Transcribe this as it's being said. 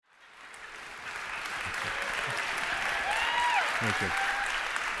Thank you.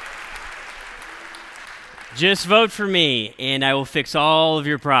 Just vote for me, and I will fix all of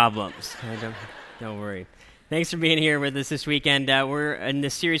your problems. Don't worry. Thanks for being here with us this weekend. We're in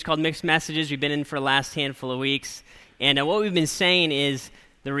this series called Mixed Messages. We've been in for the last handful of weeks. And what we've been saying is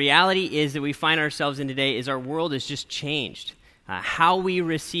the reality is that we find ourselves in today is our world has just changed. How we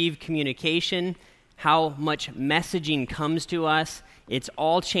receive communication, how much messaging comes to us, it's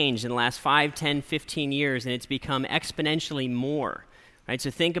all changed in the last 5, 10, 15 years, and it's become exponentially more. Right? So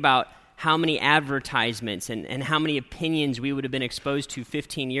think about how many advertisements and how many opinions we would have been exposed to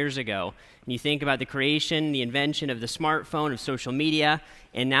 15 years ago. And you think about the creation, the invention of the smartphone, of social media,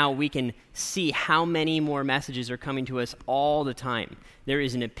 and now we can see how many more messages are coming to us all the time. There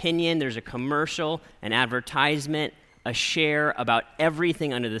is an opinion, there's a commercial, an advertisement, a share about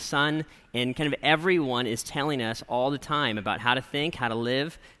everything under the sun, and kind of everyone is telling us all the time about how to think, how to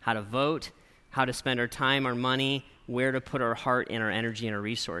live, how to vote, how to spend our time, our money, where to put our heart and our energy and our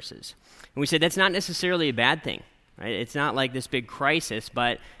resources. And we said that's not necessarily a bad thing, right? It's not like this big crisis,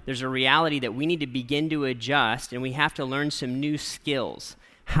 but there's a reality that we need to begin to adjust, and we have to learn some new skills.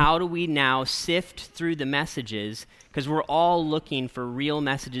 How do we now sift through the messages? Because we're all looking for real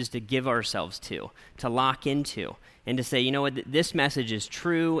messages to give ourselves to lock into, and to say, you know what, this message is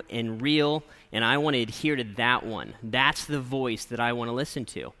true and real, and I want to adhere to that one. That's the voice that I want to listen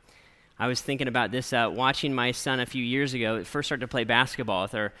to. I was thinking about this watching my son a few years ago first start to play basketball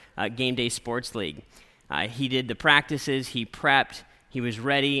with our Game Day Sports League. He did the practices, he prepped, he was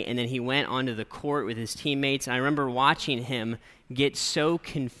ready, and then he went onto the court with his teammates. And I remember watching him get so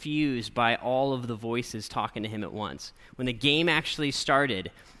confused by all of the voices talking to him at once. When the game actually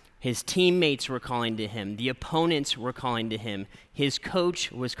started, his teammates were calling to him. The opponents were calling to him. His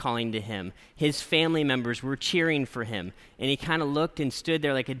coach was calling to him. His family members were cheering for him. And he kind of looked and stood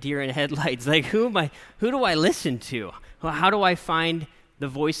there like a deer in headlights, like, who do I listen to? Well, how do I find the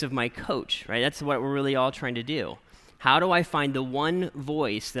voice of my coach, right? That's what we're really all trying to do. How do I find the one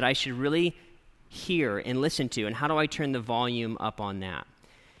voice that I should really hear and listen to? And how do I turn the volume up on that?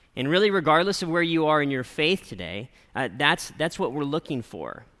 And really, regardless of where you are in your faith today, that's what we're looking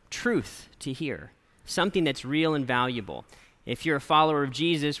for. Truth to hear, something that's real and valuable. If you're a follower of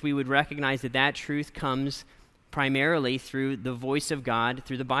Jesus, we would recognize that truth comes primarily through the voice of God,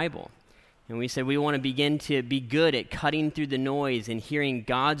 through the Bible. And we said we want to begin to be good at cutting through the noise and hearing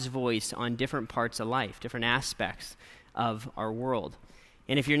God's voice on different parts of life, different aspects of our world.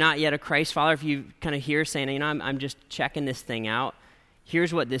 And if you're not yet a Christ follower, if you kind of hear saying, you know, I'm just checking this thing out,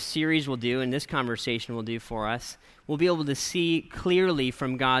 here's what this series will do and this conversation will do for us. We'll be able to see clearly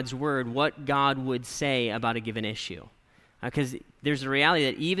from God's word what God would say about a given issue. Because there's a reality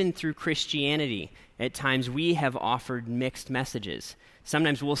that even through Christianity, at times we have offered mixed messages.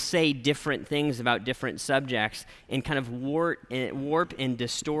 Sometimes we'll say different things about different subjects and kind of warp and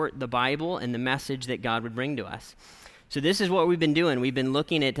distort the Bible and the message that God would bring to us. So this is what we've been doing. We've been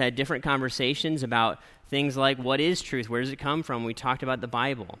looking at different conversations about things like what is truth? Where does it come from? We talked about the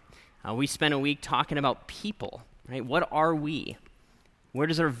Bible. We spent a week talking about people, right? What are we? Where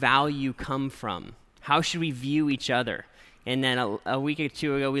does our value come from? How should we view each other? And then a week or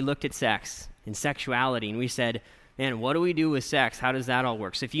two ago, we looked at sex and sexuality, and we said, man, what do we do with sex? How does that all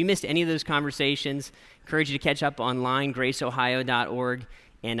work? So if you missed any of those conversations, I encourage you to catch up online, graceohio.org,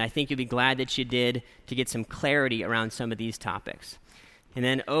 and I think you'll be glad that you did to get some clarity around some of these topics. And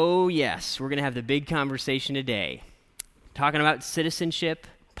then, oh yes, we're going to have the big conversation today, talking about citizenship,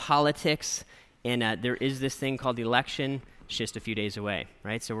 politics, and there is this thing called the election. It's just a few days away,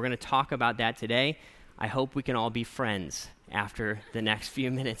 right? So we're going to talk about that today. I hope we can all be friends after the next few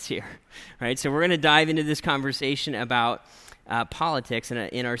minutes here, right? So we're going to dive into this conversation about politics and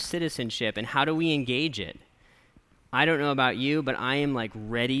in our citizenship and how do we engage it. I don't know about you, but I am like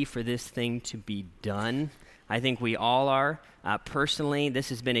ready for this thing to be done. I think we all are. Personally, this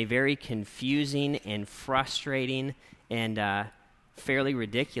has been a very confusing and frustrating and fairly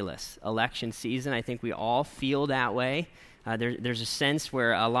ridiculous election season. I think we all feel that way. There's a sense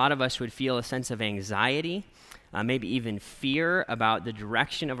where a lot of us would feel a sense of anxiety, maybe even fear about the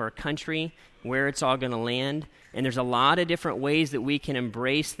direction of our country, where it's all going to land. And there's a lot of different ways that we can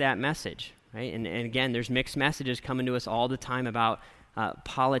embrace that message, right? And again, there's mixed messages coming to us all the time about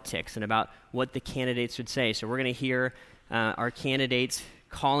politics and about what the candidates would say. So we're going to hear our candidates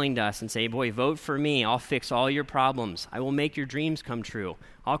calling to us and say, boy, vote for me. I'll fix all your problems. I will make your dreams come true.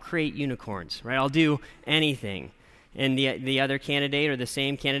 I'll create unicorns, right? I'll do anything. And the other candidate or the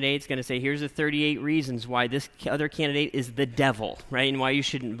same candidate is going to say, here's the 38 reasons why this other candidate is the devil, right? And why you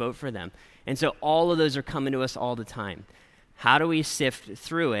shouldn't vote for them. And so all of those are coming to us all the time. How do we sift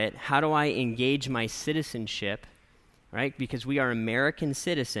through it? How do I engage my citizenship? right? Because we are American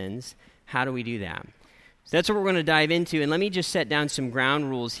citizens. How do we do that? So that's what we're going to dive into. And let me just set down some ground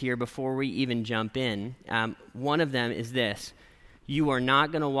rules here before we even jump in. One of them is this. You are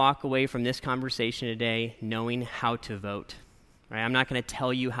not going to walk away from this conversation today knowing how to vote. Right? I'm not going to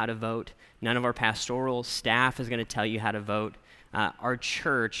tell you how to vote. None of our pastoral staff is going to tell you how to vote. Our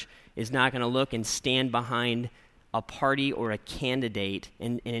church is not going to look and stand behind a party or a candidate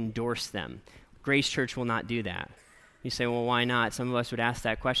and endorse them. Grace Church will not do that. You say, well, why not? Some of us would ask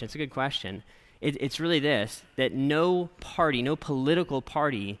that question. It's a good question. It's really this, that no party, no political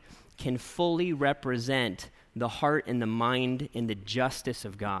party can fully represent the heart and the mind and the justice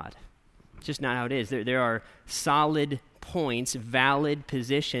of God. It's just not how it is. There are solid points, valid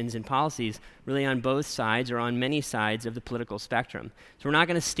positions and policies really on both sides or on many sides of the political spectrum. So we're not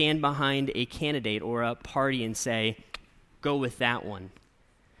going to stand behind a candidate or a party and say, go with that one.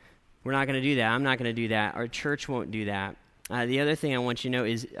 We're not going to do that. I'm not going to do that. Our church won't do that. The other thing I want you to know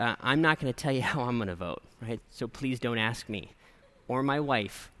is I'm not going to tell you how I'm going to vote, right? So please don't ask me or my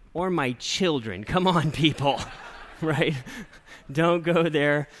wife or my children. Come on, people, right? Don't go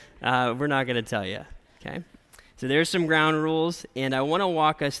there. We're not going to tell you, okay? So there's some ground rules, and I want to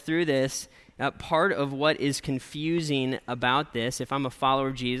walk us through this. Part of what is confusing about this, if I'm a follower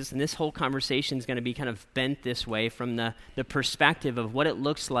of Jesus, and this whole conversation is going to be kind of bent this way from the perspective of what it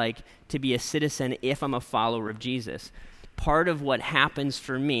looks like to be a citizen if I'm a follower of Jesus. Part of what happens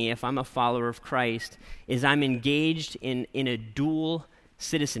for me if I'm a follower of Christ is I'm engaged in a dual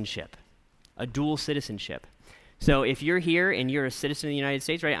citizenship, So if you're here and you're a citizen of the United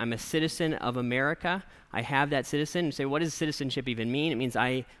States, right, I'm a citizen of America, I have that citizen. You say, what does citizenship even mean? It means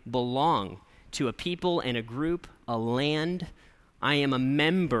I belong to a people and a group, a land. I am a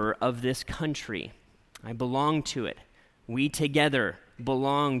member of this country. I belong to it. We together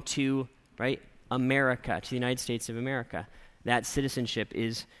belong to, right, America, to the United States of America. That citizenship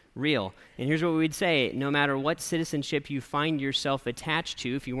is real. And here's what we would say. No matter what citizenship you find yourself attached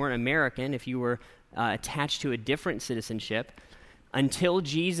to, if you weren't American, if you were attached to a different citizenship, until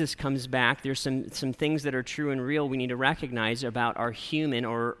Jesus comes back, there's some things that are true and real we need to recognize about our human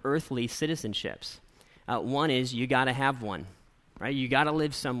or earthly citizenships. One is you got to have one, right? You got to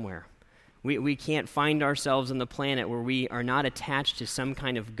live somewhere. We can't find ourselves on the planet where we are not attached to some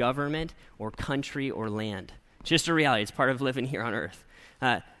kind of government or country or land. It's just a reality. It's part of living here on earth.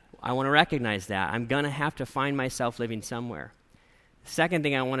 I want to recognize that. I'm going to have to find myself living somewhere. The second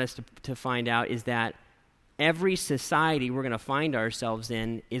thing I want us to find out is that every society we're going to find ourselves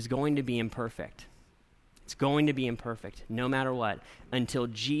in is going to be imperfect. It's going to be imperfect, no matter what. Until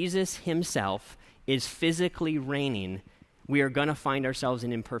Jesus himself is physically reigning, we are going to find ourselves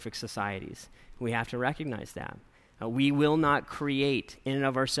in imperfect societies. We have to recognize that. We will not create in and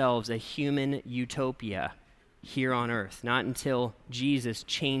of ourselves a human utopia here on earth, not until Jesus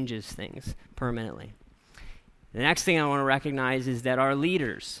changes things permanently. The next thing I want to recognize is that our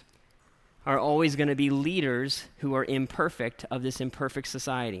leaders are always going to be leaders who are imperfect of this imperfect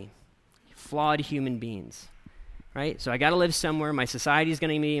society, flawed human beings, right? So I got to live somewhere. My society is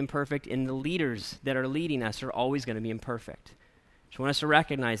going to be imperfect, and the leaders that are leading us are always going to be imperfect. Just want us to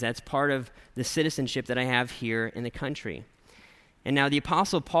recognize that's part of the citizenship that I have here in the country. And now the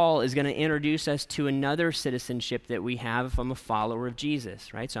Apostle Paul is going to introduce us to another citizenship that we have if I'm a follower of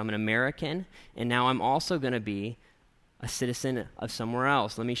Jesus, right? So I'm an American, and now I'm also going to be a citizen of somewhere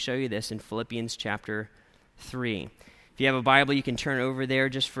else. Let me show you this in Philippians chapter 3. If you have a Bible, you can turn over there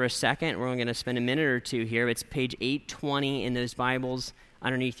just for a second. We're only going to spend a minute or two here. It's page 820 in those Bibles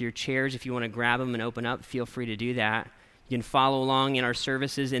underneath your chairs. If you want to grab them and open up, feel free to do that. You can follow along in our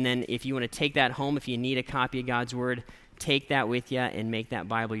services, and then if you want to take that home, if you need a copy of God's Word, take that with you and make that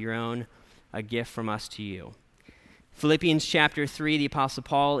Bible your own, a gift from us to you. Philippians chapter 3, the Apostle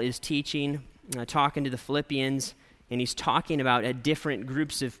Paul is teaching, talking to the Philippians, and he's talking about different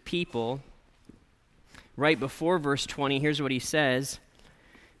groups of people. Right before verse 20, here's what he says.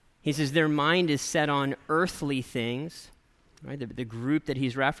 He says, their mind is set on earthly things, right? The group that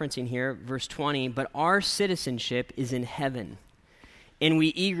he's referencing here, verse 20, but our citizenship is in heaven, and we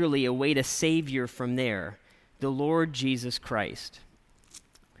eagerly await a Savior from there, the Lord Jesus Christ.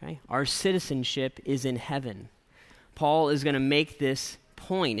 Okay? Our citizenship is in heaven. Paul is going to make this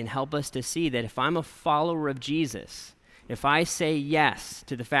point and help us to see that if I'm a follower of Jesus, if I say yes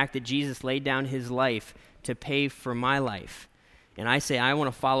to the fact that Jesus laid down his life to pay for my life, and I say I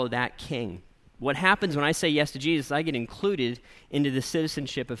want to follow that king, what happens when I say yes to Jesus, I get included into the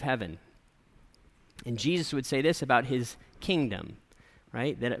citizenship of heaven. And Jesus would say this about his kingdom,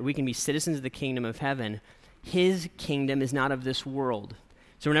 right? That we can be citizens of the kingdom of heaven. His kingdom is not of this world.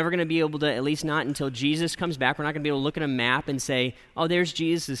 So we're never going to be able to, at least not until Jesus comes back, we're not going to be able to look at a map and say, oh, there's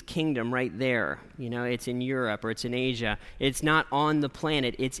Jesus' kingdom right there. It's in Europe or it's in Asia. It's not on the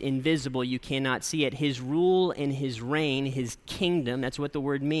planet. It's invisible. You cannot see it. His rule and his reign, his kingdom, that's what the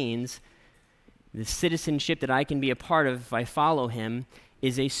word means, the citizenship that I can be a part of if I follow him,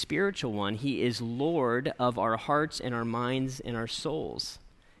 is a spiritual one. He is Lord of our hearts and our minds and our souls.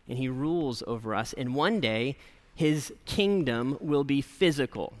 And he rules over us. And one day, his kingdom will be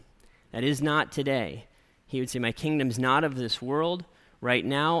physical. That is not today. He would say, my kingdom's not of this world. Right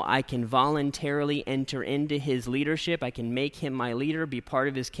now, I can voluntarily enter into his leadership. I can make him my leader, be part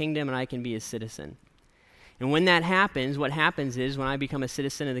of his kingdom, and I can be his citizen. And when that happens, what happens is when I become a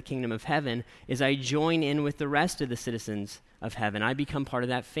citizen of the kingdom of heaven is I join in with the rest of the citizens of heaven. I become part of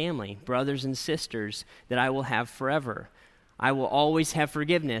that family, brothers and sisters that I will have forever. I will always have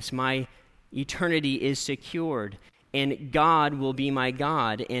forgiveness. My eternity is secured, and God will be my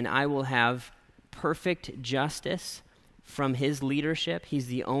God, and I will have perfect justice from his leadership. He's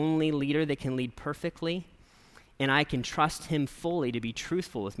the only leader that can lead perfectly, and I can trust him fully to be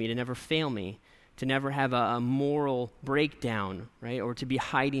truthful with me, to never fail me, to never have a moral breakdown, right, or to be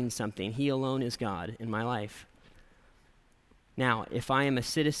hiding something. He alone is God in my life. Now, if I am a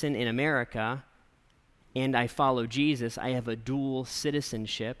citizen in America and I follow Jesus, I have a dual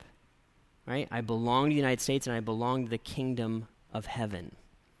citizenship. Right? I belong to the United States and I belong to the kingdom of heaven.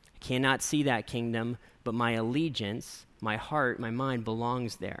 I cannot see that kingdom, but my allegiance, my heart, my mind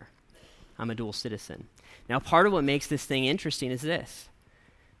belongs there. I'm a dual citizen. Now, part of what makes this thing interesting is this.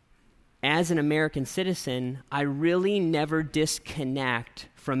 As an American citizen, I really never disconnect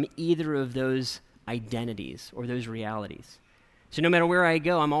from either of those identities or those realities. So no matter where I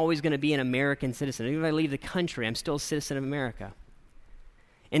go, I'm always going to be an American citizen. Even if I leave the country, I'm still a citizen of America.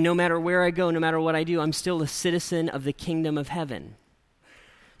 And no matter where I go, no matter what I do, I'm still a citizen of the kingdom of heaven.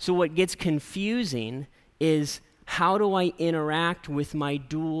 So what gets confusing is, how do I interact with my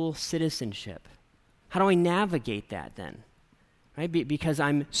dual citizenship? How do I navigate that then? Right? Because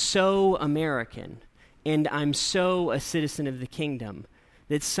I'm so American and I'm so a citizen of the kingdom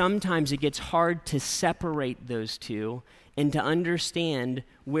that sometimes it gets hard to separate those two and to understand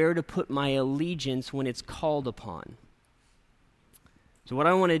where to put my allegiance when it's called upon. So what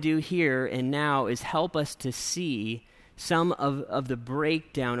I want to do here and now is help us to see some of the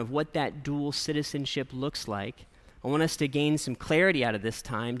breakdown of what that dual citizenship looks like. I want us to gain some clarity out of this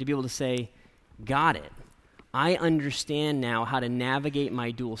time to be able to say, got it. I understand now how to navigate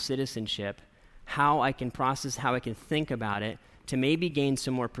my dual citizenship, how I can process, how I can think about it, to maybe gain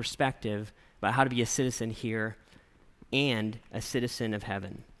some more perspective about how to be a citizen here and a citizen of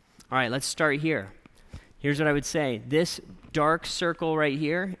heaven. All right, let's start here. Here's what I would say. This dark circle right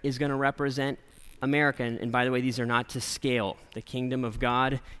here is going to represent America. And by the way, these are not to scale. The kingdom of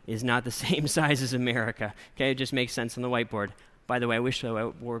God is not the same size as America. Okay, it just makes sense on the whiteboard. By the way, I wish the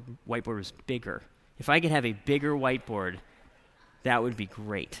whiteboard was bigger. If I could have a bigger whiteboard, that would be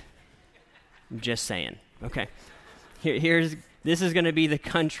great. I'm just saying. Okay, this is going to be the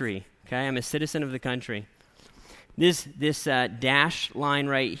country. Okay, I'm a citizen of the country. This dash line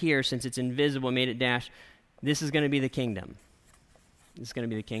right here, since it's invisible, made it dash. This is going to be the kingdom. This is going to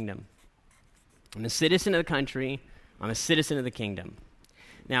be the kingdom. I'm a citizen of the country. I'm a citizen of the kingdom.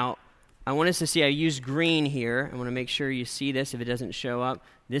 Now, I want us to see, I use green here. I want to make sure you see this if it doesn't show up.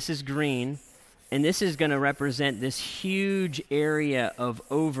 This is green, and this is going to represent this huge area of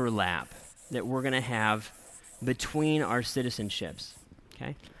overlap that we're going to have between our citizenships.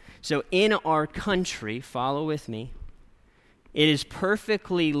 Okay? So in our country, follow with me, it is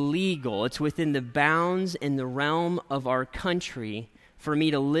perfectly legal. It's within the bounds and the realm of our country for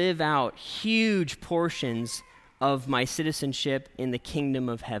me to live out huge portions of my citizenship in the kingdom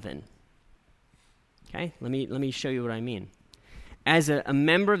of heaven. Okay? Let me show you what I mean. As a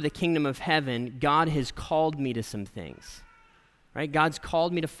member of the kingdom of heaven, God has called me to some things. Right? God's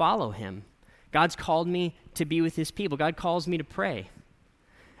called me to follow him. God's called me to be with his people. God calls me to pray.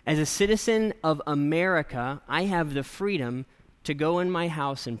 As a citizen of America, I have the freedom to go in my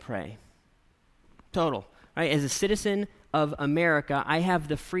house and pray. Total. Right? As a citizen of America, I have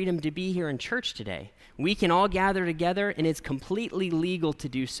the freedom to be here in church today. We can all gather together, and it's completely legal to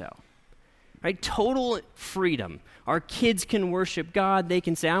do so. Right? Total freedom. Our kids can worship God. They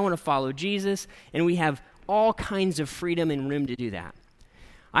can say, I want to follow Jesus, and we have all kinds of freedom and room to do that.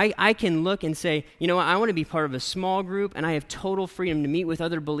 I can look and say, you know what, I want to be part of a small group, and I have total freedom to meet with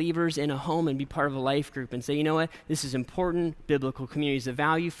other believers in a home and be part of a life group and say, you know what, this is important, biblical community is a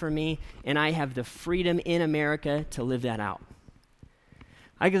value for me, and I have the freedom in America to live that out.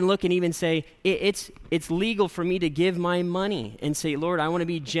 I can look and even say, it's legal for me to give my money and say, Lord, I want to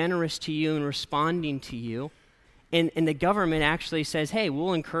be generous to you and responding to you. And the government actually says, hey,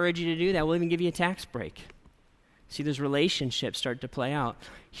 we'll encourage you to do that. We'll even give you a tax break. See, those relationships start to play out.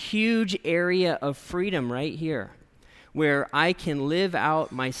 Huge area of freedom right here, where I can live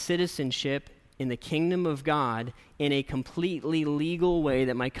out my citizenship in the kingdom of God in a completely legal way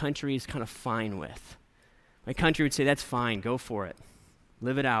that my country is kind of fine with. My country would say, that's fine, go for it.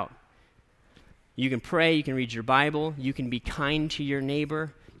 Live it out. You can pray, you can read your Bible, you can be kind to your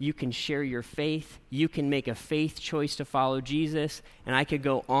neighbor, you can share your faith, you can make a faith choice to follow Jesus, and I could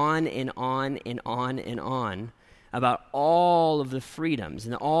go on and on and on and on about all of the freedoms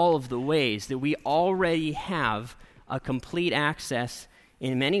and all of the ways that we already have a complete access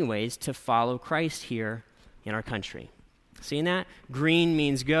in many ways to follow Christ here in our country. Seeing that? Green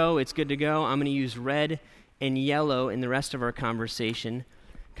means go, it's good to go. I'm going to use red and yellow in the rest of our conversation,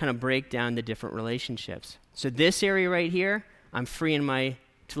 kind of break down the different relationships. So this area right here, I'm free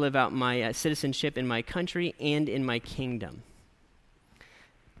to live out my citizenship in my country and in my kingdom.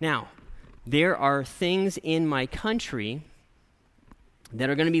 Now, there are things in my country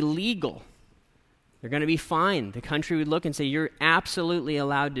that are going to be legal. They're going to be fine. The country would look and say, you're absolutely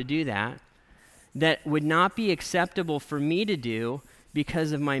allowed to do that. That would not be acceptable for me to do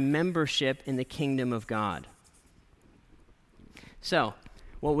because of my membership in the kingdom of God. So,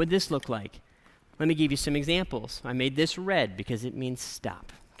 what would this look like? Let me give you some examples. I made this red because it means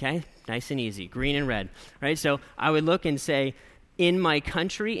stop, okay? Nice and easy, green and red, right? So I would look and say, in my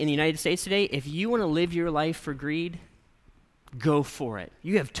country, in the United States today, if you want to live your life for greed, go for it.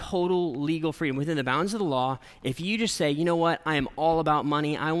 You have total legal freedom within the bounds of the law. If you just say, you know what, I am all about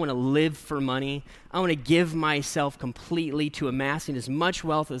money, I want to live for money, I want to give myself completely to amassing as much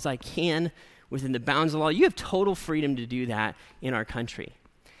wealth as I can within the bounds of the law, you have total freedom to do that in our country.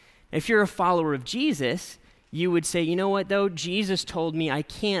 If you're a follower of Jesus, you would say, you know what though, Jesus told me I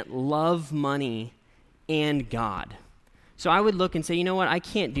can't love money and God. So I would look and say, you know what, I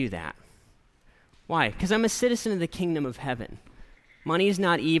can't do that. Why? Because I'm a citizen of the kingdom of heaven. Money is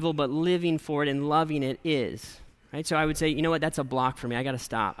not evil, but living for it and loving it is. Right? So I would say, you know what, that's a block for me. I got to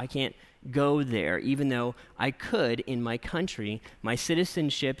stop. I can't go there, even though I could in my country. My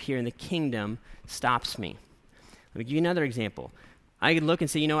citizenship here in the kingdom stops me. Let me give you another example. I could look and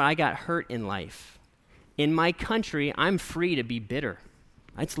say, you know what, I got hurt in life. In my country, I'm free to be bitter.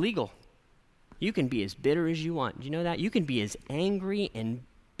 It's legal. You can be as bitter as you want. Do you know that? You can be as angry and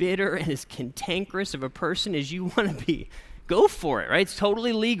bitter and as cantankerous of a person as you want to be. Go for it, right? It's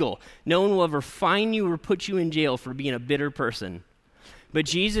totally legal. No one will ever fine you or put you in jail for being a bitter person. But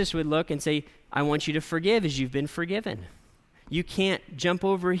Jesus would look and say, I want you to forgive as you've been forgiven. You can't jump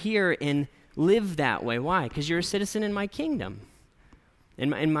over here and live that way. Why? Because you're a citizen in my kingdom.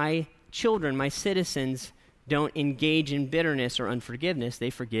 And my children, my citizens, don't engage in bitterness or unforgiveness. They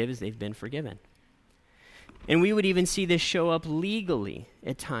forgive as they've been forgiven. And we would even see this show up legally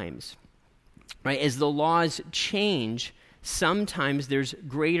at times, right? As the laws change, sometimes there's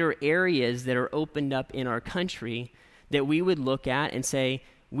greater areas that are opened up in our country that we would look at and say,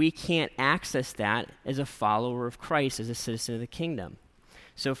 we can't access that as a follower of Christ, as a citizen of the kingdom.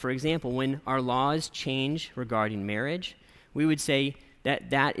 So, for example, when our laws change regarding marriage, we would say that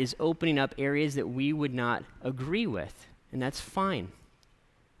that is opening up areas that we would not agree with, and that's fine.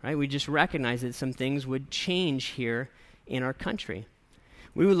 Right? We just recognize that some things would change here in our country.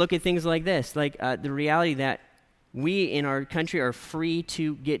 We would look at things like this, like the reality that we in our country are free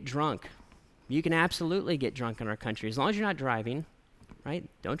to get drunk. You can absolutely get drunk in our country, as long as you're not driving, right?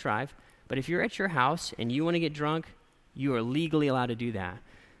 Don't drive. But if you're at your house and you want to get drunk, you are legally allowed to do that.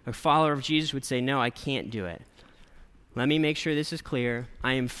 A follower of Jesus would say, no, I can't do it. Let me make sure this is clear.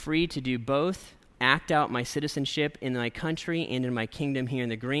 I am free to do both. Act out my citizenship in my country and in my kingdom here in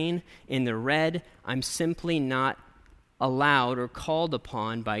the green. In the red, I'm simply not allowed or called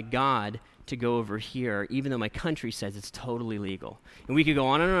upon by God to go over here, even though my country says it's totally legal. And we could go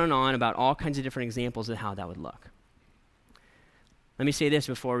on and on and on about all kinds of different examples of how that would look. Let me say this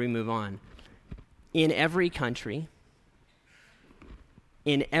before we move on. In every country,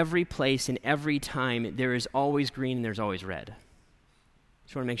 in every place, in every time, there is always green and there's always red.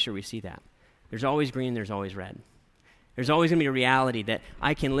 Just want to make sure we see that. There's always green, there's always red. There's always going to be a reality that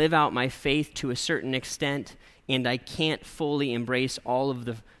I can live out my faith to a certain extent, and I can't fully embrace all of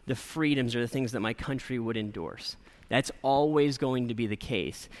the freedoms or the things that my country would endorse. That's always going to be the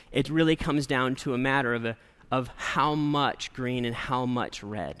case. It really comes down to a matter of how much green and how much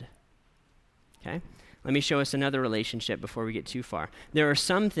red. Okay? Let me show us another relationship before we get too far. There are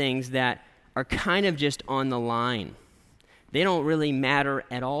some things that are kind of just on the line. they don't really matter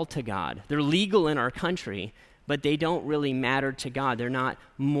at all to God. They're legal in our country, but they don't really matter to God. They're not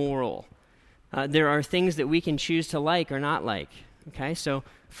moral. There are things that we can choose to like or not like, okay? So,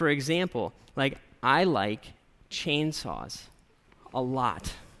 for example, like I like chainsaws a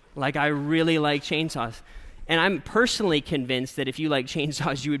lot. Like I really like chainsaws. And I'm personally convinced that if you like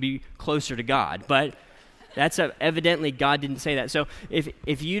chainsaws, you would be closer to God. But that's evidently God didn't say that. So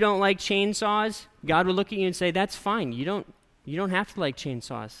if you don't like chainsaws, God will look at you and say, that's fine. You don't have to like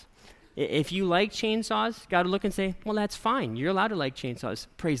chainsaws. If you like chainsaws, God will look and say, well, that's fine. You're allowed to like chainsaws.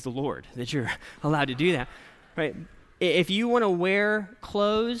 Praise the Lord that you're allowed to do that. Right? If you want to wear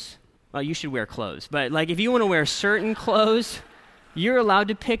clothes, well, you should wear clothes. But like if you want to wear certain clothes, you're allowed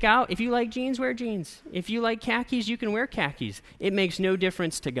to pick out. If you like jeans, wear jeans. If you like khakis, you can wear khakis. It makes no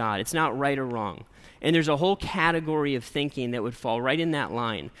difference to God. It's not right or wrong. And there's a whole category of thinking that would fall right in that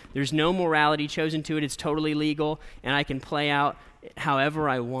line. There's no morality chosen to it. It's totally legal, and I can play out however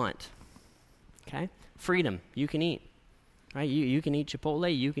I want. Okay? Freedom. You can eat. Right? You can eat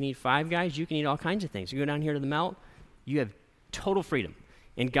Chipotle. You can eat Five Guys. You can eat all kinds of things. You go down here to the Melt, you have total freedom.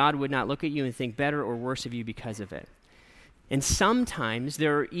 And God would not look at you and think better or worse of you because of it. And sometimes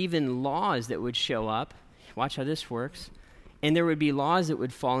there are even laws that would show up. Watch how this works. And there would be laws that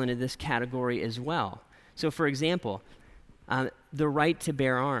would fall into this category as well. So, for example, the right to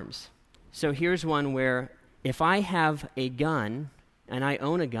bear arms. So here's one where if I have a gun and I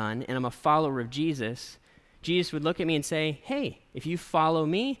own a gun and I'm a follower of Jesus, Jesus would look at me and say, hey, if you follow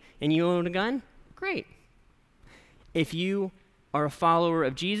me and you own a gun, great. If you are a follower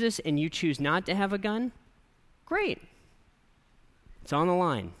of Jesus and you choose not to have a gun, great. It's on the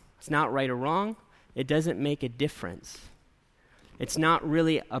line. It's not right or wrong. It doesn't make a difference. It's not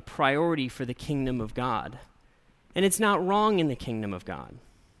really a priority for the kingdom of God. And it's not wrong in the kingdom of God.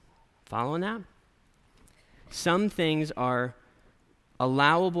 Following that? Some things are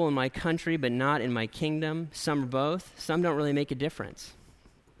allowable in my country, but not in my kingdom. Some are both. Some don't really make a difference.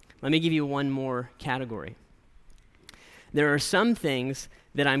 Let me give you one more category. There are some things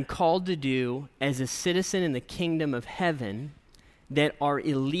that I'm called to do as a citizen in the kingdom of heaven that are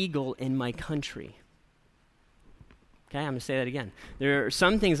illegal in my country. Okay, I'm going to say that again. There are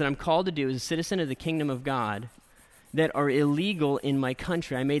some things that I'm called to do as a citizen of the kingdom of God that are illegal in my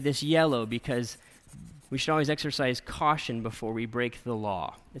country. I made this yellow because we should always exercise caution before we break the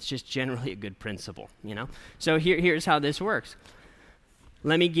law. It's just generally a good principle, you know? So here's how this works.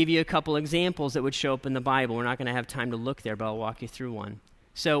 Let me give you a couple examples that would show up in the Bible. We're not going to have time to look there, but I'll walk you through one.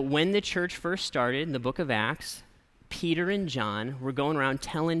 So when the church first started in the book of Acts, Peter and John were going around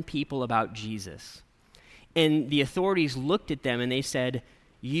telling people about Jesus. And the authorities looked at them and they said,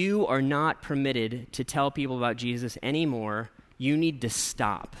 you are not permitted to tell people about Jesus anymore. You need to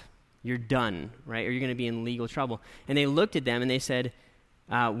stop. You're done, right? Or you're going to be in legal trouble. And they looked at them and they said,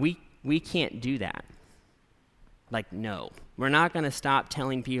 we can't do that. Like, no. We're not going to stop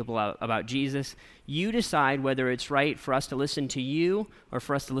telling people about Jesus. You decide whether it's right for us to listen to you or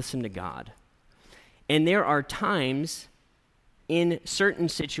for us to listen to God. And there are times in certain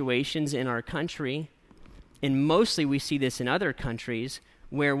situations in our country, and mostly we see this in other countries,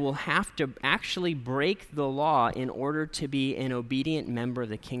 where we'll have to actually break the law in order to be an obedient member of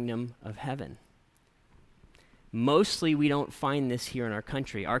the kingdom of heaven. Mostly we don't find this here in our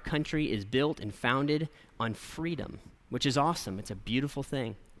country. Our country is built and founded on freedom, which is awesome. It's a beautiful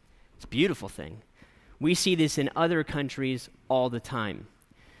thing. It's a beautiful thing. We see this in other countries all the time.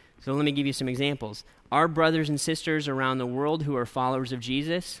 So let me give you some examples. Our brothers and sisters around the world who are followers of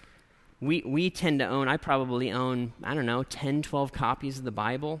Jesus, we tend to own, I probably own, 10, 12 copies of the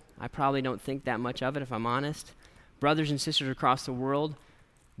Bible. I probably don't think that much of it, if I'm honest. Brothers and sisters across the world,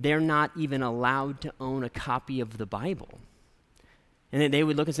 they're not even allowed to own a copy of the Bible. And then they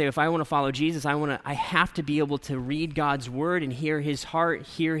would look and say, if I want to follow Jesus, I have to be able to read God's word and hear his heart,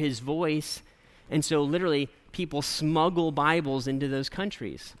 hear his voice. And so literally, people smuggle Bibles into those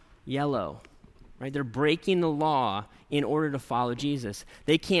countries. Yellow, right? They're breaking the law in order to follow Jesus.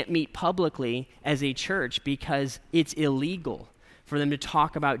 They can't meet publicly as a church because it's illegal for them to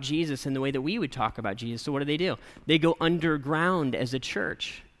talk about Jesus in the way that we would talk about Jesus. So what do? They go underground as a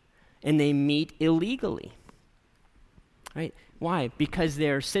church, and they meet illegally, right? Why? Because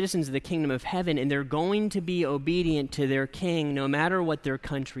they're citizens of the kingdom of heaven, and they're going to be obedient to their king no matter what their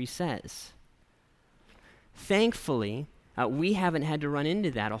country says. Thankfully, we haven't had to run into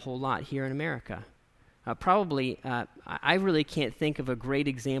that a whole lot here in America. I really can't think of a great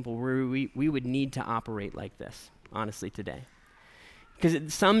example where we would need to operate like this, honestly, today.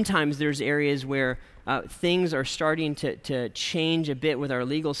 Because sometimes there's areas where things are starting to change a bit with our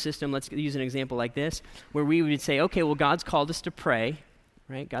legal system. Let's use an example like this, where we would say, okay, well, God's called us to pray,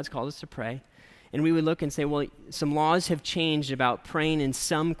 right? God's called us to pray. And we would look and say, well, some laws have changed about praying in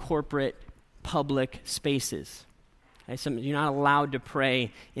some corporate public spaces. Okay? You're not allowed to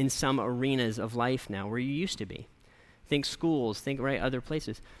pray in some arenas of life now where you used to be. Think schools, think other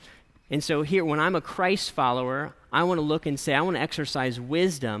places. And so here, when I'm a Christ follower, I want to look and say, I want to exercise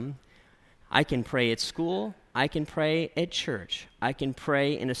wisdom. I can pray at school. I can pray at church. I can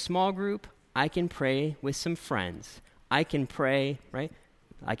pray in a small group. I can pray with some friends. I can pray, right?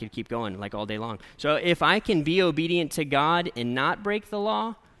 I could keep going like all day long. So if I can be obedient to God and not break the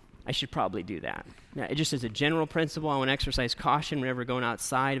law, I should probably do that. Now, just as a general principle, I want to exercise caution whenever going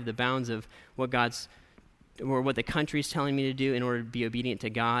outside of the bounds of what the country is telling me to do in order to be obedient to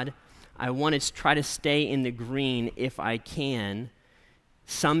God. I want to try to stay in the green if I can.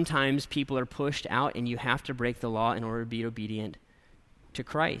 Sometimes people are pushed out and you have to break the law in order to be obedient to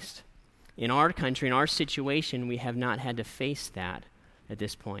Christ. In our country, in our situation, we have not had to face that at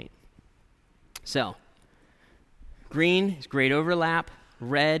this point. So, green is great overlap.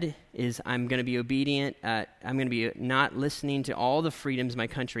 Red is I'm going to be obedient. I'm going to be not listening to all the freedoms my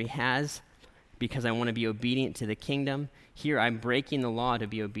country has because I want to be obedient to the kingdom. Here, I'm breaking the law to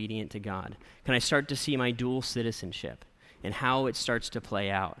be obedient to God. Can I start to see my dual citizenship and how it starts to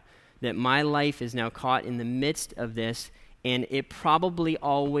play out? That my life is now caught in the midst of this, and it probably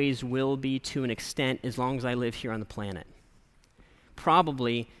always will be to an extent as long as I live here on the planet.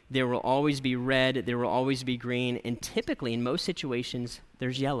 Probably there will always be red, there will always be green, and typically in most situations,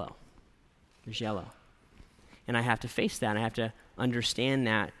 there's yellow. There's yellow. And I have to face that. I have to understand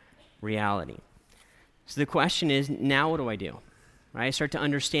that reality. So the question is, now what do I do? Right? I start to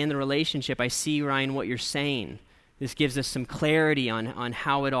understand the relationship. I see, Ryan, what you're saying. This gives us some clarity on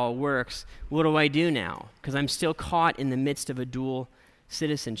how it all works. What do I do now? Because I'm still caught in the midst of a dual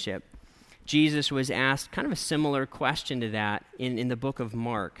citizenship. Jesus was asked kind of a similar question to that in the book of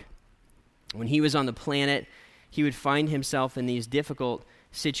Mark. When he was on the planet, he would find himself in these difficult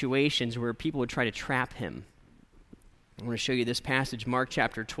situations where people would try to trap him. I want to show you this passage, Mark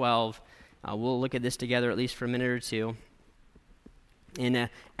chapter 12. We'll look at this together at least for a minute or two. And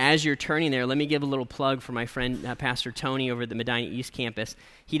as you're turning there, let me give a little plug for my friend Pastor Tony over at the Medina East Campus.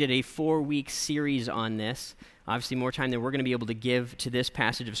 He did a 4-week series on this. Obviously, more time than we're going to be able to give to this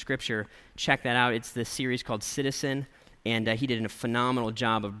passage of Scripture. Check that out. It's the series called Citizen, and he did a phenomenal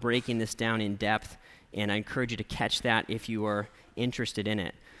job of breaking this down in depth, and I encourage you to catch that if you are interested in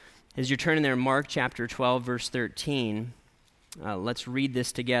it. As you're turning there, Mark chapter 12, verse 13, let's read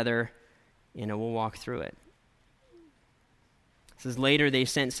this together, and we'll walk through it. It says, later they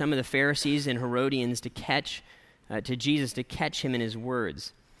sent some of the Pharisees and Herodians to Jesus to catch him in his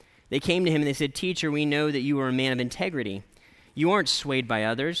words. They came to him and they said, "Teacher, we know that you are a man of integrity. You aren't swayed by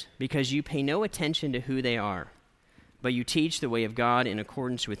others because you pay no attention to who they are, but you teach the way of God in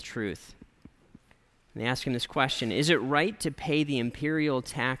accordance with truth." And they ask him this question, "Is it right to pay the imperial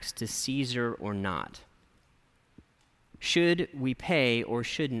tax to Caesar or not? Should we pay or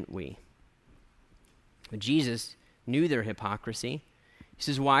shouldn't we?" But Jesus knew their hypocrisy. He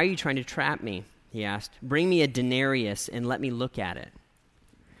says, "Why are you trying to trap me?" he asked. "Bring me a denarius and let me look at it."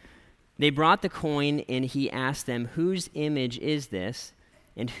 They brought the coin, and he asked them, "Whose image is this,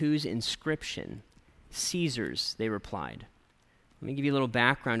 and whose inscription?" "Caesar's," they replied. Let me give you a little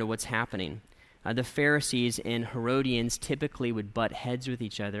background of what's happening. The Pharisees and Herodians typically would butt heads with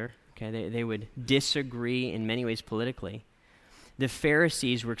each other. Okay, they would disagree in many ways politically. The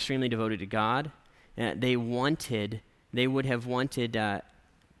Pharisees were extremely devoted to God. They would have wanted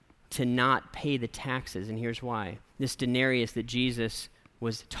to not pay the taxes, and here's why. This denarius that Jesus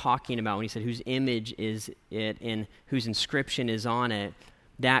was talking about when he said, "Whose image is it and whose inscription is on it,"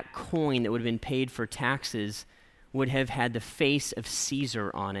 that coin that would have been paid for taxes would have had the face of Caesar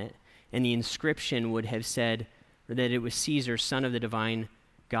on it, and the inscription would have said that it was Caesar, son of the divine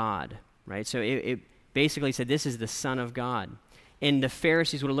God, right? So it basically said, this is the Son of God. And the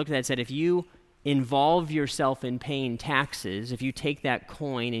Pharisees would have looked at that and said, if you involve yourself in paying taxes, if you take that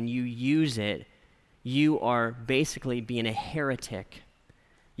coin and you use it, you are basically being a heretic.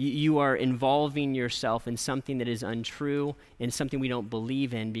 You are involving yourself in something that is untrue and something we don't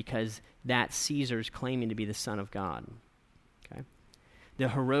believe in because that Caesar's claiming to be the Son of God. Okay? The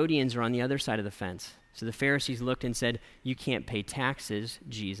Herodians are on the other side of the fence. So the Pharisees looked and said, "You can't pay taxes,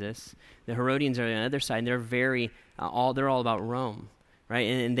 Jesus." The Herodians are on the other side, and they're all about Rome, right?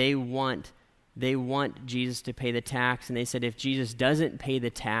 And they want Jesus to pay the tax, and they said, if Jesus doesn't pay the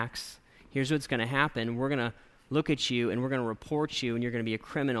tax, here's what's going to happen. We're going look at you and we're going to report you and you're going to be a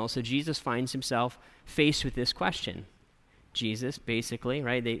criminal. So Jesus finds himself faced with this question. Jesus, basically,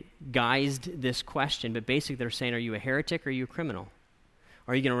 right, they guised this question, but basically they're saying, are you a heretic or are you a criminal?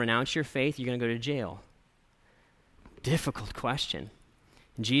 Are you going to renounce your faith? You're going to go to jail. Difficult question.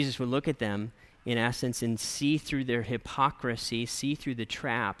 And Jesus would look at them, in essence, and see through their hypocrisy, see through the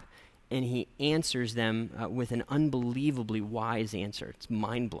trap, and he answers them with an unbelievably wise answer. It's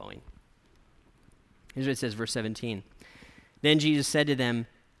mind-blowing. Here's what it says, verse 17. Then Jesus said to them,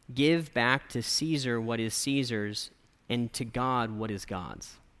 give back to Caesar what is Caesar's, and to God what is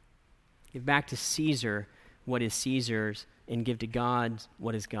God's. Give back to Caesar what is Caesar's, and give to God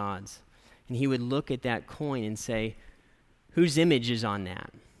what is God's. And he would look at that coin and say, whose image is on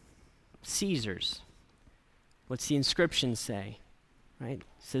that? Caesar's. What's the inscription say? Right? It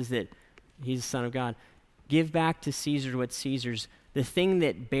says that he's the Son of God. Give back to Caesar what's Caesar's. The thing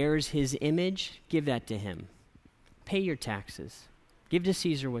that bears his image, give that to him. Pay your taxes. Give to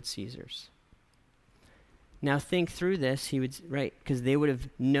Caesar what's Caesar's. Now think through this, he would, right, because they would have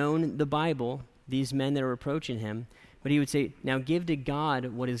known the Bible, these men that are approaching him, but he would say, now give to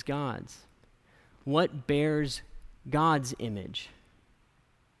God what is God's. What bears God's image?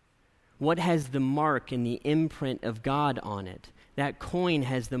 What has the mark and the imprint of God on it? That coin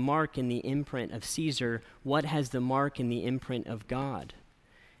has the mark and the imprint of Caesar. What has the mark and the imprint of God?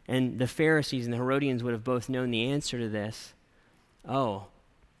 And the Pharisees and the Herodians would have both known the answer to this. Oh,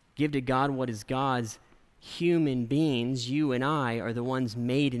 give to God what is God's. Human beings, you and I, are the ones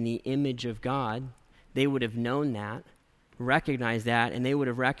made in the image of God. They would have known that, recognized that, and they would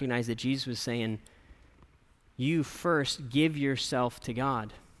have recognized that Jesus was saying, you first give yourself to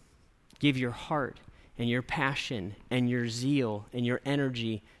God. Give your heart and your passion and your zeal and your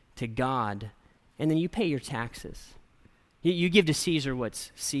energy to God, and then you pay your taxes. You give to Caesar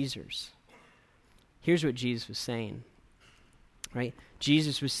what's Caesar's. Here's what Jesus was saying, right?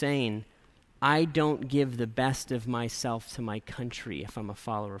 Jesus was saying, I don't give the best of myself to my country if I'm a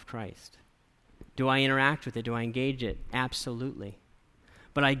follower of Christ. Do I interact with it? Do I engage it? Absolutely.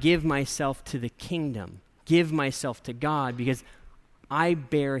 But I give myself to the kingdom, give myself to God, because I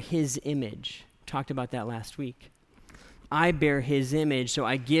bear his image. Talked about that last week. I bear his image, so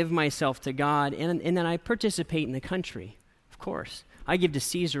I give myself to God, and then I participate in the country, of course. I give to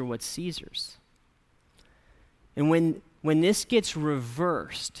Caesar what's Caesar's. And when this gets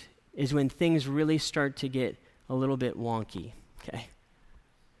reversed is when things really start to get a little bit wonky, okay?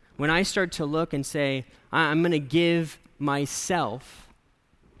 When I start to look and say, I'm going to give myself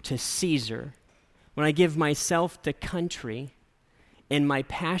to Caesar, when I give myself to country, and my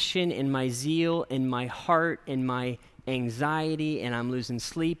passion and my zeal and my heart and my anxiety, and I'm losing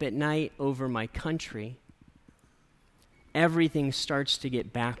sleep at night over my country, everything starts to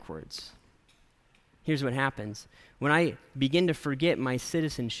get backwards. Here's what happens. When I begin to forget my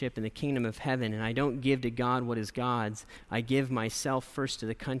citizenship in the kingdom of heaven and I don't give to God what is God's, I give myself first to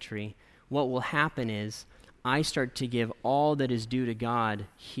the country, what will happen is I start to give all that is due to God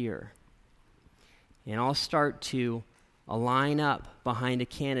here. And I'll start to align up behind a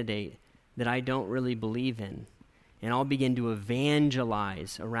candidate that I don't really believe in. And I'll begin to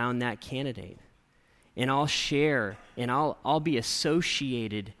evangelize around that candidate. And I'll share and I'll be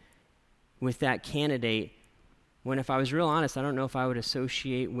associated with that candidate, when if I was real honest, I don't know if I would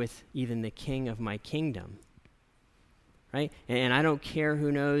associate with even the king of my kingdom, right? And I don't care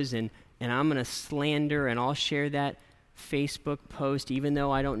who knows, and I'm going to slander, and I'll share that Facebook post, even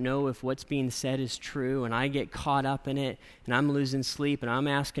though I don't know if what's being said is true, and I get caught up in it, and I'm losing sleep, and I'm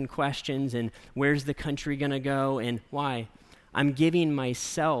asking questions, and where's the country going to go, and why? I'm giving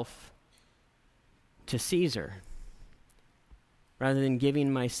myself to Caesar rather than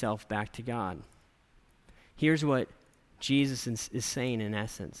giving myself back to God. Here's what Jesus is saying in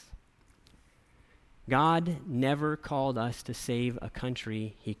essence. God never called us to save a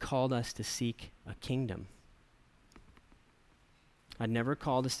country. He called us to seek a kingdom. God never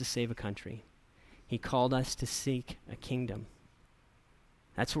called us to save a country. He called us to seek a kingdom.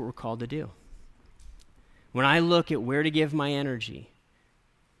 That's what we're called to do. When I look at where to give my energy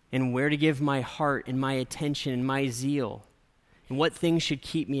and where to give my heart and my attention and my zeal and what things should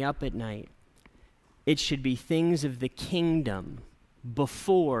keep me up at night, it should be things of the kingdom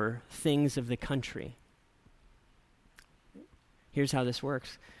before things of the country. Here's how this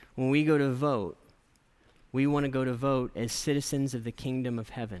works. When we go to vote, we want to go to vote as citizens of the kingdom of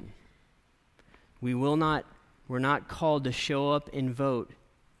heaven. We're not called to show up and vote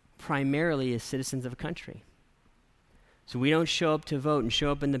primarily as citizens of a country. So we don't show up to vote and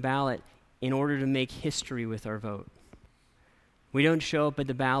show up in the ballot in order to make history with our vote. We don't show up at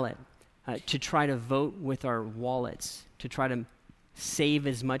the ballot to try to vote with our wallets, to try to save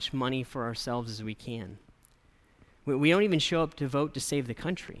as much money for ourselves as we can. We don't even show up to vote to save the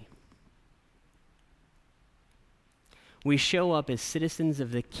country. We show up as citizens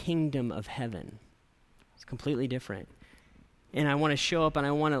of the kingdom of heaven. It's completely different. And I want to show up and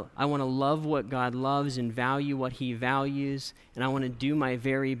I want to love what God loves and value what he values, and I want to do my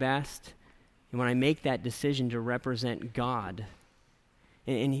very best. And when I make that decision to represent God,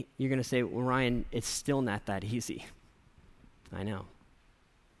 and you're going to say, well, Ryan, it's still not that easy. I know.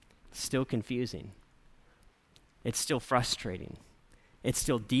 It's still confusing. It's still frustrating. It's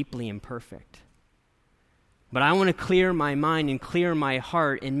still deeply imperfect. But I want to clear my mind and clear my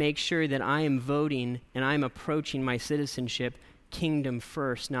heart and make sure that I am voting and I'm approaching my citizenship kingdom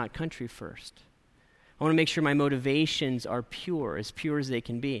first, not country first. I want to make sure my motivations are pure as they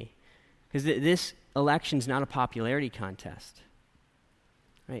can be. Because this election is not a popularity contest,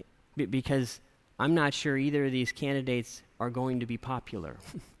 right? Because I'm not sure either of these candidates are going to be popular,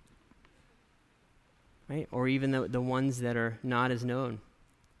 right? Or even the ones that are not as known.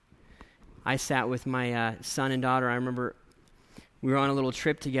 I sat with my son and daughter. I remember we were on a little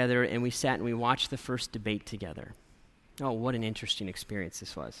trip together, and we sat and we watched the first debate together. Oh, what an interesting experience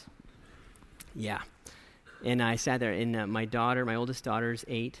this was. Yeah. And I sat there, and my oldest daughter is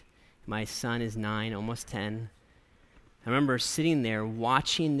 8. My son is 9, almost 10. I remember sitting there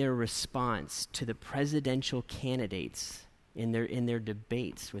watching their response to the presidential candidates in their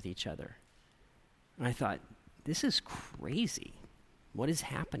debates with each other. And I thought, this is crazy. What is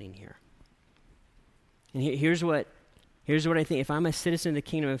happening here? And here's what I think. If I'm a citizen of the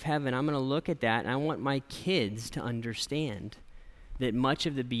kingdom of heaven, I'm going to look at that, and I want my kids to understand that much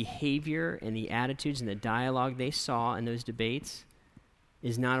of the behavior and the attitudes and the dialogue they saw in those debates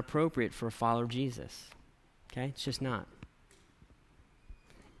is not appropriate for a follower of Jesus. Okay? It's just not.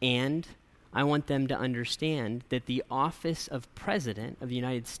 And I want them to understand that the office of President of the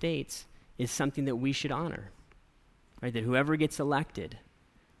United States is something that we should honor. Right? That whoever gets elected,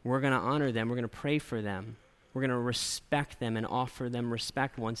 we're going to honor them. We're going to pray for them. We're going to respect them and offer them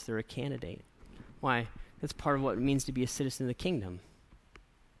respect once they're a candidate. Why? That's part of what it means to be a citizen of the kingdom.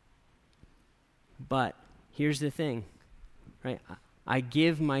 But here's the thing, right? I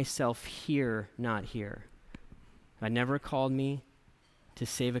give myself here, not here. God never called me to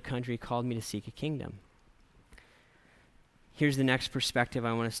save a country. He called me to seek a kingdom. Here's the next perspective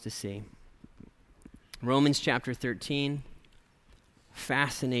I want us to see. Romans chapter 13.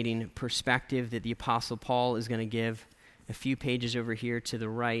 Fascinating perspective that the Apostle Paul is going to give a few pages over here to the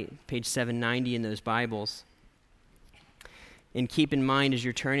right, page 790 in those Bibles. And keep in mind as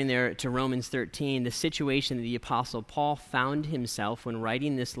you're turning there to Romans 13, the situation that the Apostle Paul found himself when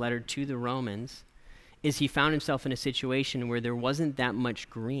writing this letter to the Romans is he found himself in a situation where there wasn't that much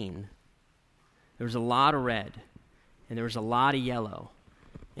green. There was a lot of red, and there was a lot of yellow.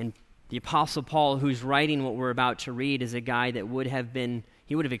 And the Apostle Paul, who's writing what we're about to read, is a guy that would have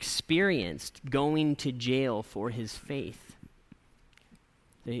experienced going to jail for his faith.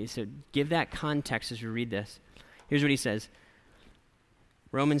 So give that context as we read this. Here's what he says.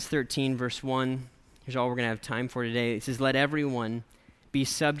 Romans 13, verse 1. Here's all we're going to have time for today. It says, "Let everyone be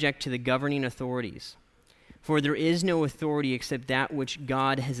subject to the governing authorities, for there is no authority except that which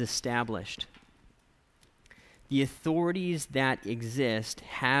God has established. The authorities that exist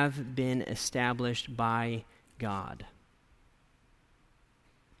have been established by God."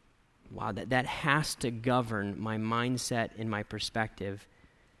 Wow, that has to govern my mindset and my perspective.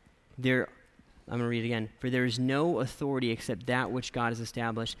 I'm going to read it again. "For there is no authority except that which God has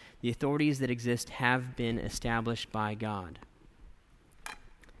established. The authorities that exist have been established by God."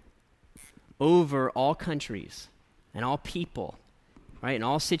 Over all countries and all people, right, in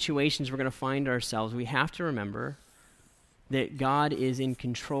all situations we're going to find ourselves, we have to remember that God is in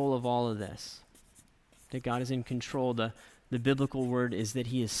control of all of this. That God is in control. The biblical word is that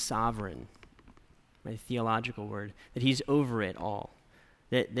he is sovereign, right? The theological word, that he's over it all.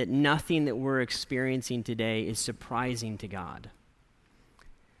 That nothing that we're experiencing today is surprising to God.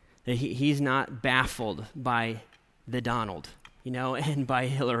 That he's not baffled by the Donald, and by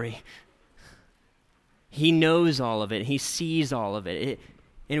Hillary. He knows all of it. He sees all of it.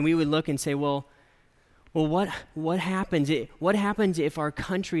 And we would look and say, well, what happens? What happens if our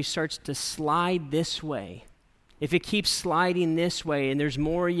country starts to slide this way? If it keeps sliding this way and there's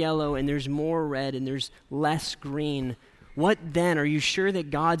more yellow and there's more red and there's less green, what then? Are you sure that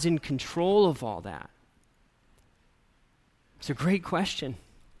God's in control of all that? It's a great question.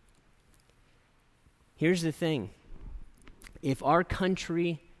 Here's the thing. If our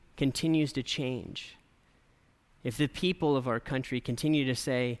country continues to change, if the people of our country continue to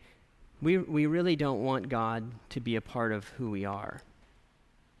say, we really don't want God to be a part of who we are.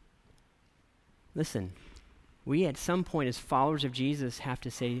 Listen, we at some point as followers of Jesus have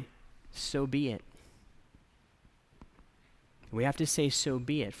to say, so be it. We have to say, so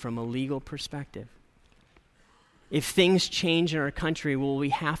be it, from a legal perspective. If things change in our country, will we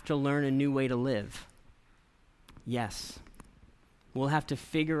have to learn a new way to live? Yes. We'll have to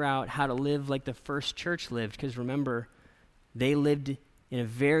figure out how to live like the first church lived, because remember, they lived in a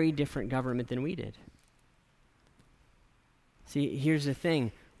very different government than we did. See, here's the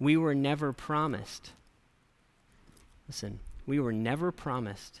thing. We were never promised. Listen, we were never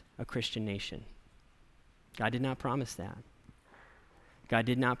promised a Christian nation. God did not promise that. God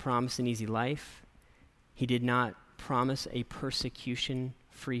did not promise an easy life. He did not promise a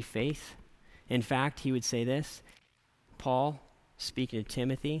persecution-free faith. In fact, he would say this, Paul, speaking to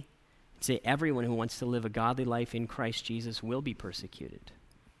Timothy, he'd say everyone who wants to live a godly life in Christ Jesus will be persecuted.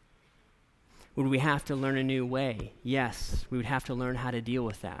 Would we have to learn a new way? Yes, we would have to learn how to deal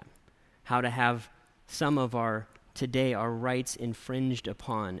with that, how to have some of our rights infringed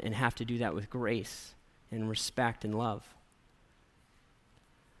upon, and have to do that with grace and respect and love.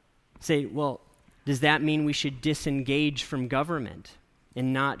 Say, well, does that mean we should disengage from government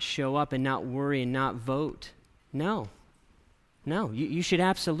and not show up and not worry and not vote? No. You should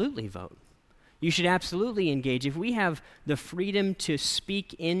absolutely vote. You should absolutely engage. If we have the freedom to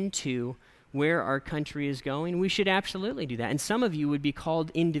speak into where our country is going, we should absolutely do that. And some of you would be called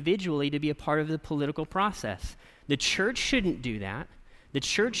individually to be a part of the political process. The church shouldn't do that. The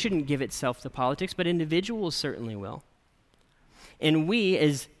church shouldn't give itself to politics, but individuals certainly will. And we,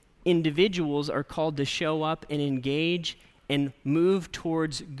 as individuals, are called to show up and engage and move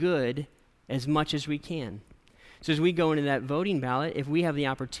towards good as much as we can. So as we go into that voting ballot, if we have the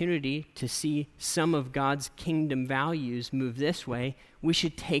opportunity to see some of God's kingdom values move this way, we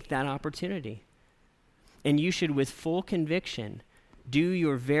should take that opportunity. And you should, with full conviction, do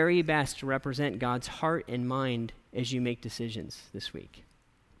your very best to represent God's heart and mind as you make decisions this week.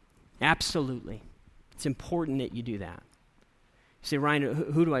 Absolutely. It's important that you do that. You say, Ryan,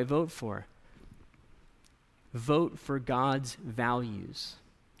 who do I vote for? Vote for God's values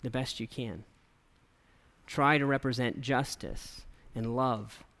the best you can. Try to represent justice and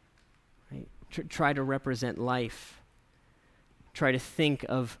love. Right? Try to represent life. Try to think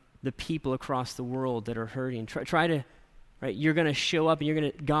of the people across the world that are hurting. Try to, right? You're going to show up,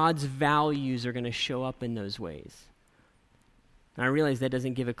 and God's values are going to show up in those ways. And I realize that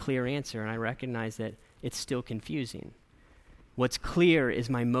doesn't give a clear answer, and I recognize that it's still confusing. What's clear is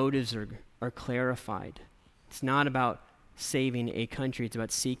my motives are clarified. It's not about saving a country, it's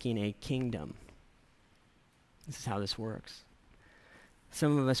about seeking a kingdom. This is how this works.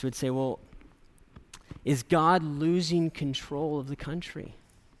 Some of us would say, well, is God losing control of the country?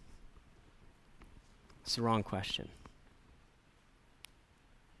 It's the wrong question.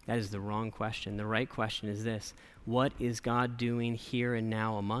 That is the wrong question. The right question is this: what is God doing here and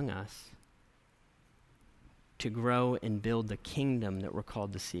now among us to grow and build the kingdom that we're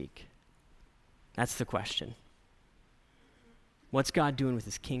called to seek? That's the question. What's God doing with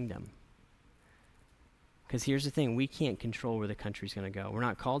his kingdom? Because here's the thing, we can't control where the country's going to go. We're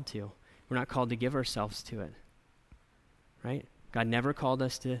not called to. We're not called to give ourselves to it. Right? God never called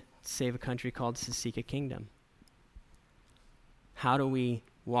us to save a country, called us to seek a kingdom. How do we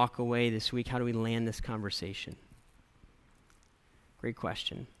walk away this week? How do we land this conversation? Great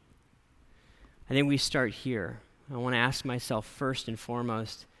question. I think we start here. I want to ask myself first and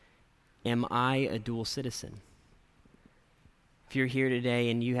foremost, am I a dual citizen? If you're here today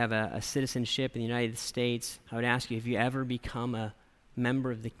and you have a citizenship in the United States, I would ask you, have you ever become a member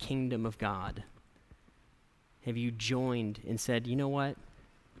of the kingdom of God? Have you joined and said, you know what?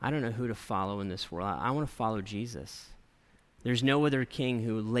 I don't know who to follow in this world. I want to follow Jesus. There's no other king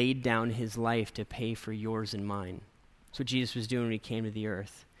who laid down his life to pay for yours and mine. That's what Jesus was doing when he came to the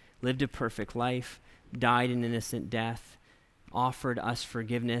earth. Lived a perfect life, died an innocent death, offered us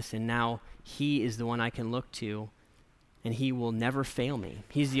forgiveness, and now he is the one I can look to, and he will never fail me.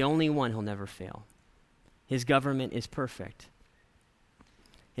 He's the only one who'll never fail. His government is perfect.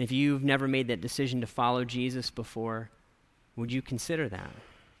 And if you've never made that decision to follow Jesus before, would you consider that?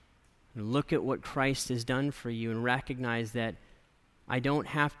 And look at what Christ has done for you and recognize that I don't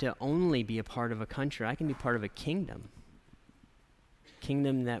have to only be a part of a country. I can be part of a kingdom.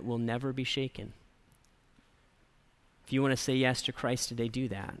 Kingdom that will never be shaken. If you want to say yes to Christ today, do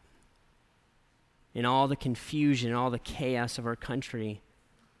that. In all the confusion, all the chaos of our country,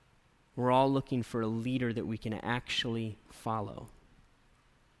 we're all looking for a leader that we can actually follow.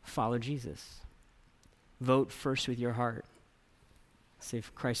 Follow Jesus. Vote first with your heart. Say,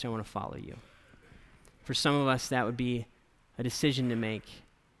 Christ, I want to follow you. For some of us, that would be a decision to make.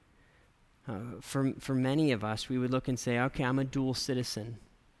 For many of us, we would look and say, okay, I'm a dual citizen.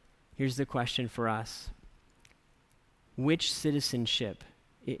 Here's the question for us. Which citizenship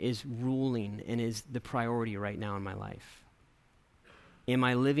is ruling and is the priority right now in my life? Am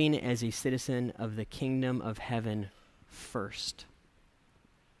I living as a citizen of the kingdom of heaven first?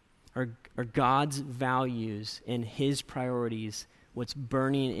 Are God's values and his priorities what's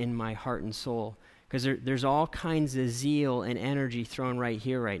burning in my heart and soul? Because there's all kinds of zeal and energy thrown right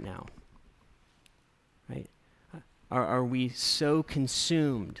here, right now. Right? Are we so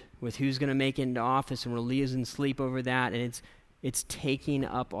consumed with who's going to make it into office and we're losing sleep over that, and it's taking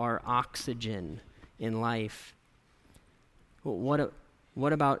up our oxygen in life? Well,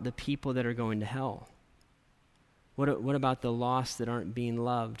 what about the people that are going to hell? What about the lost that aren't being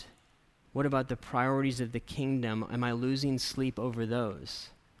loved? What about the priorities of the kingdom? Am I losing sleep over those?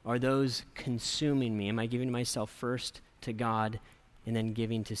 Are those consuming me? Am I giving myself first to God and then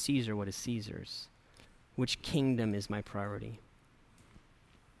giving to Caesar what is Caesar's? Which kingdom is my priority?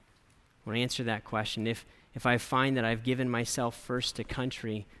 When I answer that question, if I find that I've given myself first to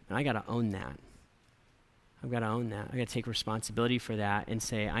country, then I got to own that. I've got to own that. I've got to take responsibility for that and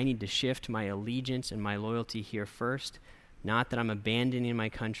say, I need to shift my allegiance and my loyalty here first. Not that I'm abandoning my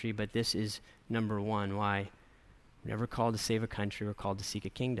country, but this is number one. Why? We're never called to save a country. We're called to seek a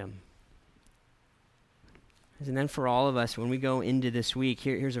kingdom. And then for all of us, when we go into this week,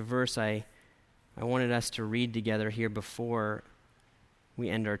 here's a verse I wanted us to read together here before we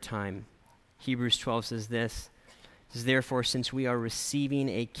end our time. Hebrews 12 says this. It says, therefore, since we are receiving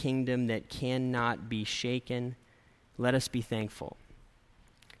a kingdom that cannot be shaken, let us be thankful.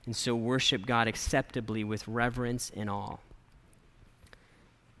 And so worship God acceptably with reverence and awe.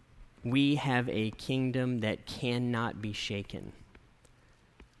 We have a kingdom that cannot be shaken.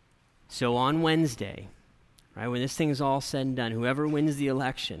 So on Wednesday, right, when this thing is all said and done, whoever wins the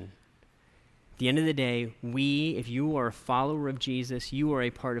election, at the end of the day, if you are a follower of Jesus, you are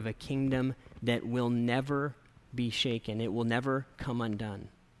a part of a kingdom that will never be shaken. It will never come undone.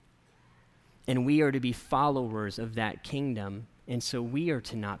 And we are to be followers of that kingdom, and so we are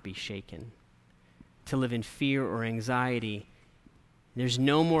to not be shaken, to live in fear or anxiety. There's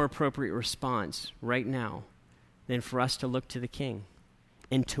no more appropriate response right now than for us to look to the King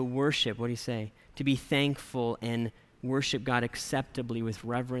and to worship. What do you say? To be thankful and worship God acceptably with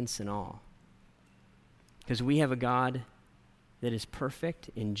reverence and awe. Because we have a God that is perfect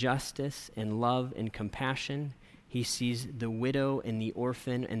in justice and love and compassion. He sees the widow and the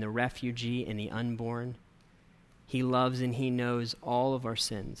orphan and the refugee and the unborn. He loves and he knows all of our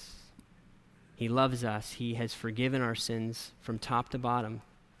sins. He loves us. He has forgiven our sins from top to bottom,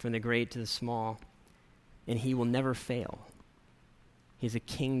 from the great to the small, and he will never fail. He has a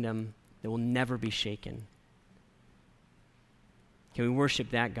kingdom that will never be shaken. Can we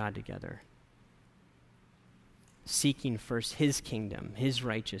worship that God together? Seeking first his kingdom, his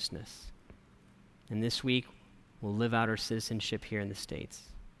righteousness. And this week, we'll live out our citizenship here in the States.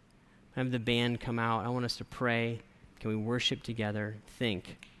 Have the band come out. I want us to pray. Can we worship together?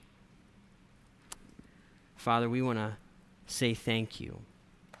 Think. Father, we want to say thank you.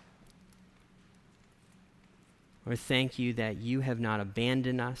 Lord, thank you that you have not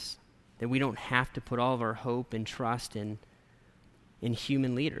abandoned us, that we don't have to put all of our hope and trust in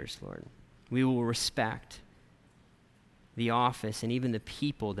human leaders, Lord. We will respect the office and even the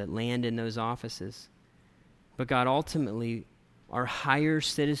people that land in those offices. But God, ultimately, our higher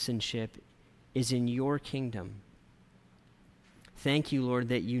citizenship is in your kingdom. Thank you, Lord,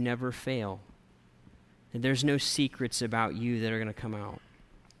 that you never fail. That there's no secrets about you that are going to come out.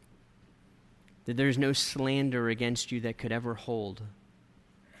 That there's no slander against you that could ever hold.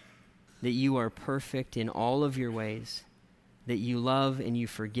 That you are perfect in all of your ways. That you love and you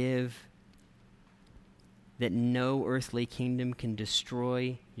forgive. That no earthly kingdom can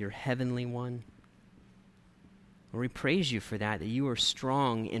destroy your heavenly one. Lord, we praise you for that you are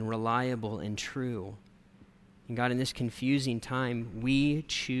strong and reliable and true. And God, in this confusing time, we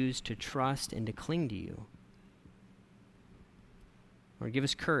choose to trust and to cling to you. Lord, give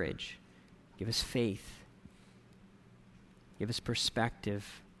us courage. Give us faith. Give us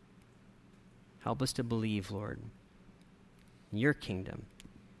perspective. Help us to believe, Lord, in your kingdom,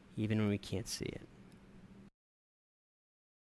 even when we can't see it.